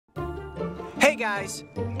Hey guys,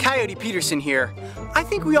 Coyote Peterson here. I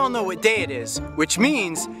think we all know what day it is, which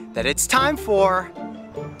means that it's time for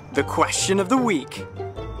the question of the week.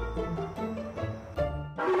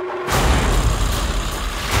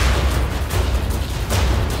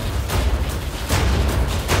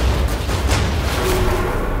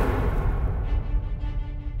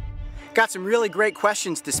 Got some really great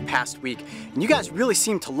questions this past week, and you guys really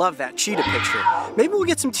seem to love that cheetah picture. Maybe we'll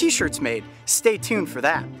get some t-shirts made. Stay tuned for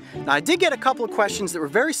that. Now, I did get a couple of questions that were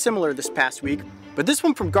very similar this past week, but this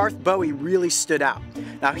one from Garth Bowie really stood out.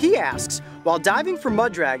 Now, he asks, while diving for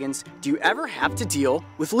mud dragons, do you ever have to deal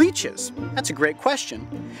with leeches? That's a great question.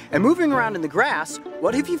 And moving around in the grass,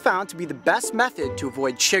 what have you found to be the best method to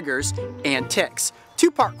avoid chiggers and ticks?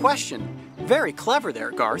 Two-part question. Very clever there,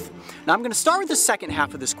 Garth. Now I'm going to start with the second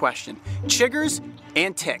half of this question. Chiggers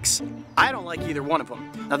and ticks. I don't like either one of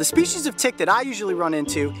them. Now the species of tick that I usually run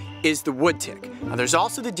into is the wood tick. Now there's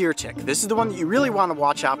also the deer tick. This is the one that you really want to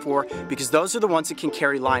watch out for because those are the ones that can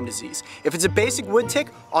carry Lyme disease. If it's a basic wood tick,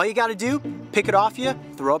 all you got to do, pick it off you,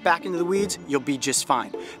 throw it back into the weeds, you'll be just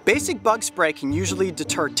fine. Basic bug spray can usually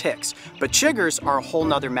deter ticks, but chiggers are a whole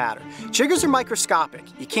nother matter. Chiggers are microscopic.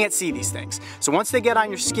 You can't see these things. So once they get on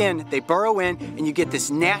your skin, they burrow in and you get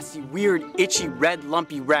this nasty, weird, itchy, red,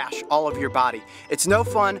 lumpy rash all over your body. It's no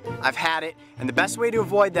fun. I've had it. And the best way to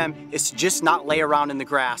avoid them is to just not lay around in the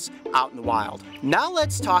grass out in the wild. Now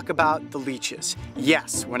let's talk about the leeches.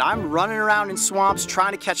 Yes, when I'm running around in swamps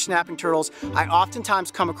trying to catch snapping turtles, I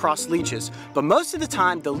oftentimes come across leeches, but most of the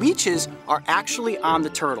time the leeches are actually on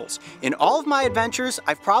the turtles. In all of my adventures,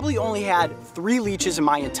 I've probably only had 3 leeches in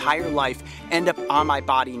my entire life end up on my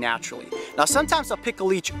body naturally. Now sometimes I'll pick a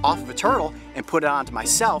leech off of a turtle and put it onto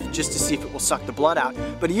myself just to see if it will suck the blood out,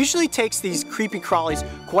 but it usually takes these creepy crawlies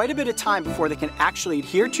quite a bit of time before they can actually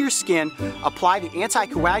adhere to your skin, apply the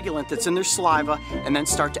anticoagulant that's in their saliva, and then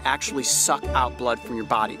start to actually suck out blood from your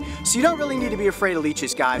body. So you don't really need to be afraid of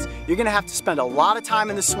leeches, guys. You're gonna have to spend a lot of time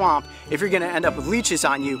in the swamp if you're gonna end up with leeches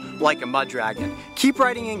on you like a mud dragon. Keep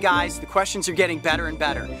writing in, guys. The questions are getting better and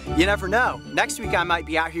better. You never know. Next week I might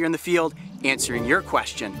be out here in the field answering your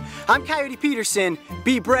question. I'm Coyote Peterson.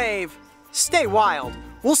 Be brave, stay wild.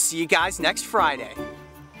 We'll see you guys next Friday.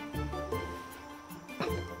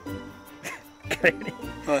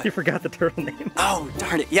 You forgot the turtle name. Oh,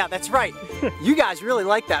 darn it. Yeah, that's right. You guys really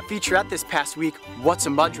liked that featurette this past week, What's a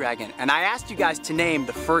Mud Dragon? And I asked you guys to name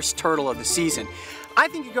the first turtle of the season. I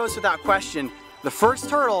think it goes without question, the first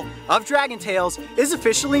turtle of Dragon Tales is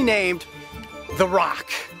officially named The Rock.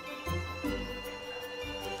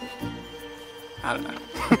 I don't know.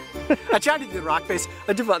 I tried to do the rock face.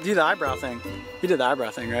 I did the eyebrow thing. You did the eyebrow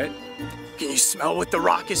thing, right? Can you smell what The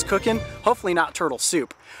Rock is cooking? Hopefully not turtle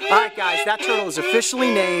soup. Alright guys, that turtle is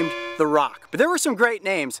officially named The Rock. But there were some great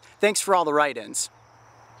names. Thanks for all the write-ins.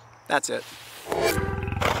 That's it.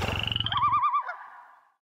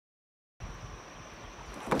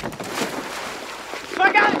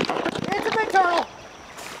 I got it! It's a big turtle!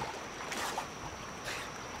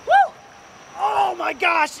 Woo! Oh my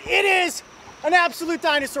gosh, it is an absolute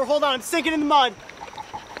dinosaur. Hold on, I'm sinking in the mud.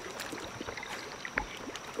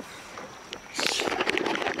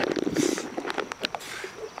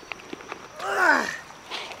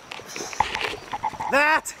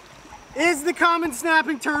 That is the common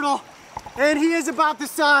snapping turtle, and he is about the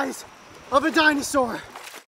size of a dinosaur.